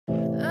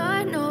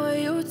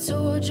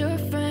told your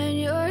friend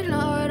you're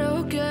not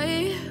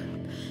okay?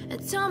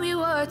 And tell me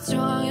what's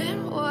wrong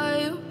and why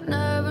you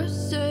never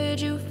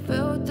said you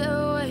felt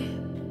that way.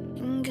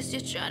 And guess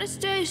you're trying to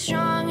stay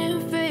strong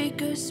and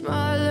fake a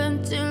smile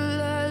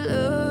until I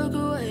look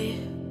away.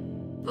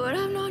 But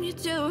I've known you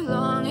too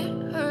long,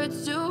 it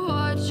hurts to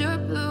watch your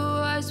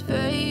blue eyes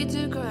fade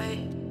to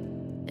gray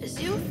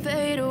as you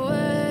fade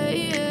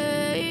away,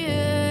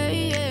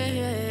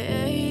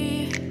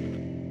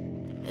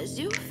 as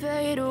you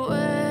fade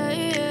away.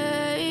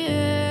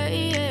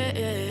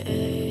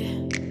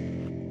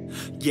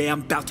 Yeah,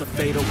 I'm about to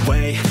fade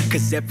away,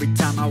 cause every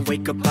time I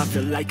wake up I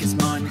feel like it's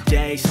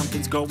Monday.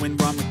 Something's going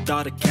wrong with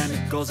all the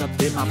chemicals up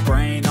in my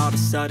brain. All of a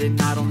sudden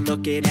I don't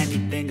look at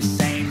anything the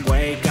same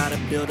way. Got a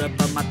buildup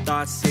of my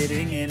thoughts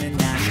sitting in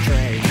an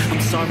ashtray. I'm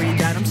sorry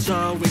that I'm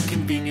so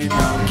inconvenient,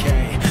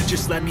 okay?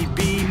 Just let me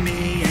be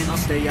me and I'll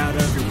stay out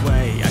of your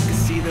way. I can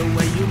see the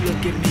way you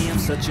look at me, I'm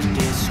such a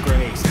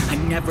disgrace. I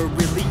never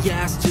really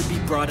asked to be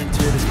brought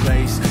into this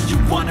place. You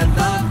wanna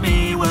love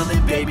me? Well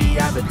then baby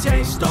I have a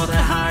taste. All the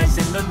highs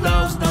and the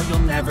lows, no you'll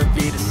never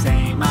be the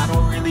same. I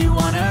don't really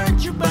wanna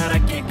hurt you but I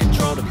can't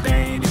control the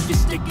pain. If you're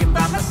sticking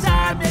by my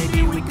side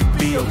maybe we could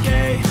be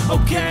okay.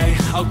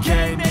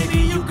 Okay, maybe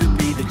you could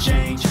be the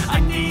change I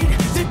need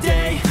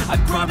today. I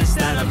promise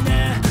that I've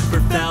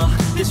never felt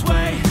this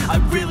way. I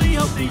really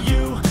hope that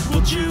you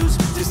will choose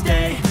to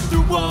stay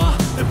through all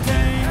the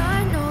pain.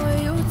 I know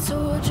you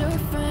told your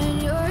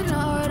friend you're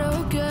not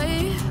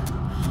okay.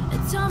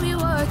 And tell me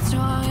what's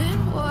wrong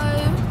and why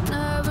you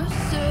never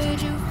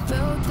said you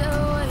felt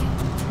that way.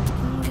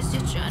 And guess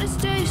you're trying to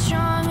stay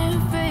strong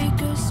and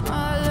fake a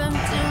smile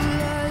until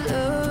I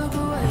look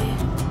away.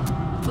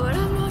 But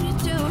I've known you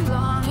too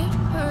long, it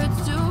hurts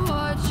to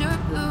watch your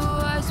blue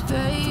eyes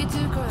fade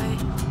to gray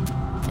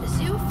as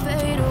you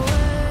fade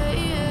away.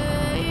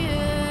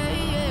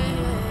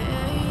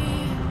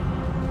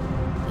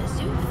 As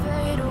you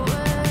fade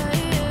away.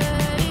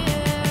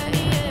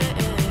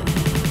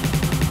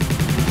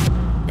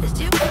 As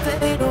you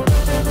fade away.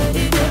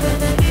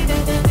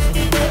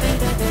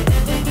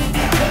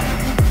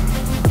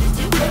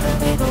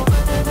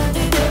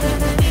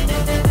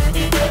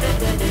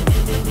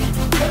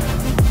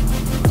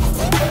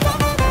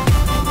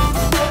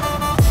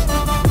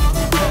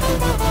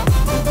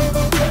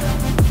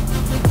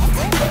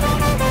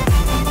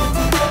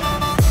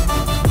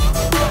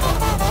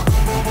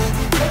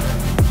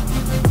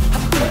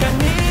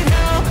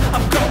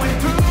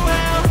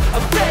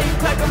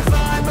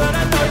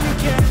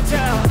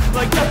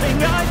 Like nothing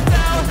I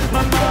felt,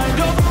 my mind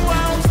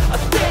overwhelms. I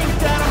think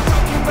that I'm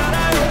broken, but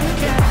I only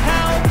can't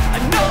help. I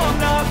know I'm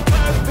not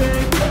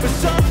perfect, but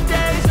some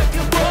days I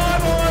feel far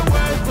more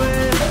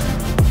worthless.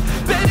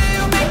 Baby,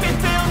 you make me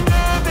feel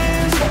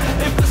nervous.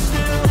 If I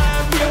still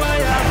have you, I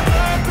have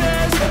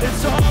purpose.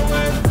 It's all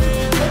worth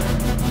it.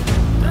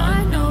 I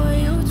know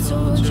you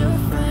told your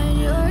friend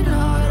you're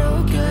not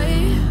okay.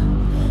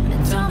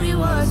 And tell me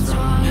what's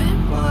wrong and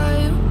why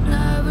you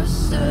never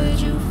said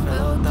you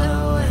felt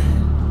that way.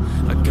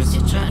 I guess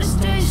you're trying to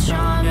stay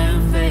strong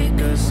and fake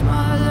a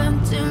smile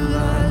until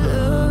I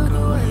look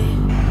away.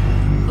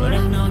 But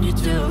I've known you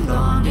too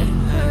long, it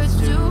hurts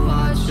to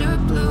watch your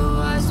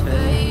blue eyes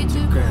fade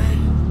to gray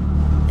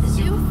as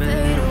you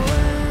fade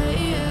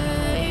away.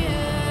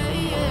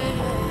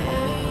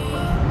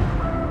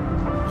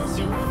 As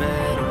you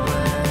fade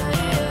away.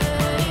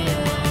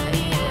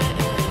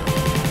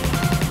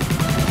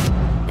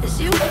 As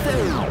you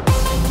fade away.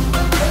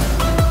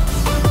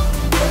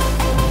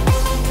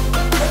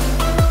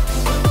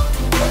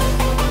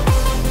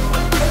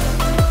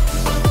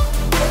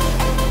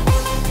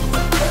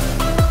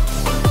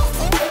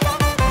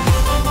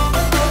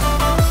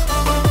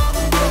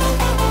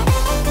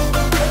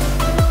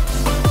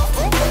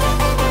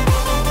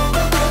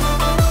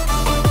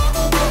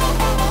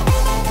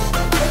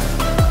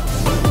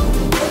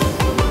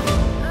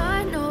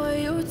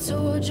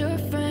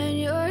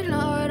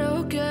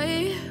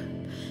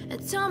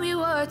 Tell me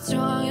what's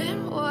wrong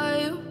and why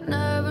you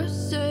never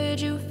said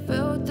you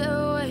felt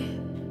that way.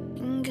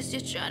 And guess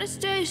you're trying to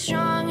stay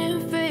strong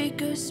and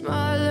fake a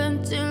smile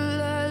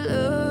until I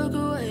look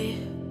away.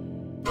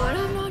 But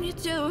I've known you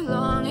too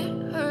long,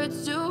 it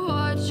hurts to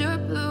watch your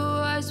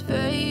blue eyes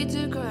fade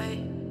to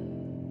gray.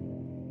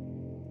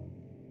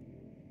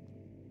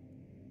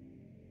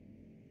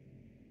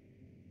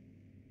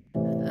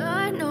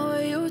 I know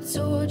you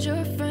told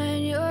your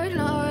friend you're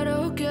not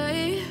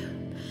okay.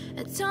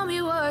 And tell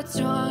me what's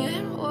wrong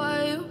and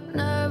why you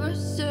never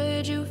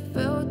said you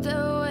felt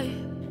that way.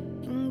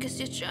 And guess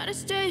you're trying to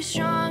stay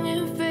strong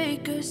and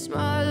fake a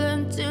smile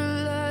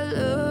until I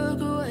look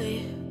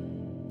away.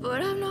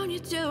 But I've known you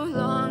too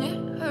long,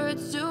 it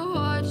hurts to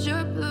watch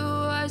your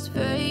blue eyes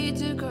fade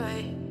to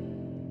gray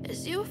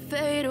as you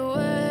fade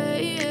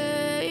away.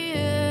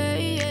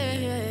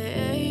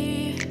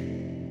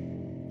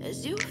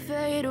 As you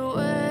fade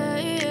away.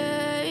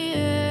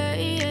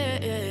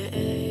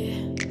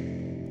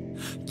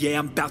 Yeah,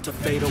 I'm about to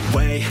fade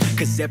away,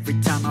 cause every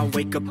time I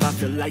wake up I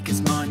feel like it's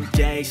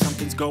Monday.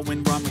 Something's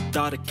going wrong with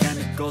all the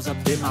chemicals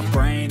up in my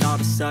brain. All of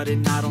a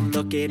sudden I don't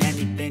look at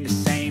anything the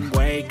same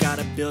way.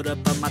 Gotta build up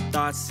of my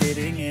thoughts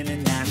sitting in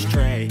an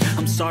ashtray.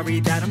 I'm sorry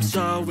that I'm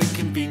so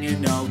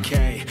inconvenient,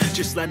 okay.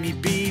 Just let me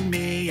be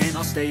me and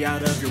I'll stay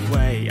out of your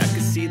way. I can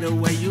see the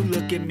way you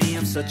look at me,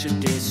 I'm such a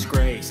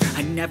disgrace.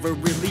 I never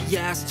really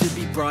asked to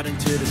be brought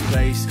into this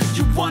place.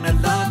 You wanna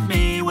love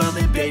me? Well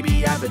then baby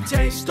have a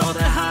taste. All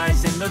the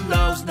highs and the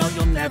lows, no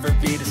you'll never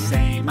be the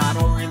same. I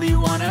don't really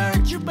wanna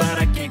hurt you but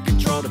I can't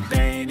control the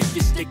pain. If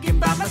you're sticking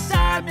by my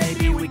side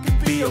maybe we could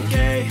be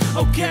okay.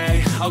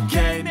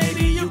 Okay,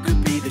 maybe you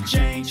could be the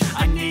change.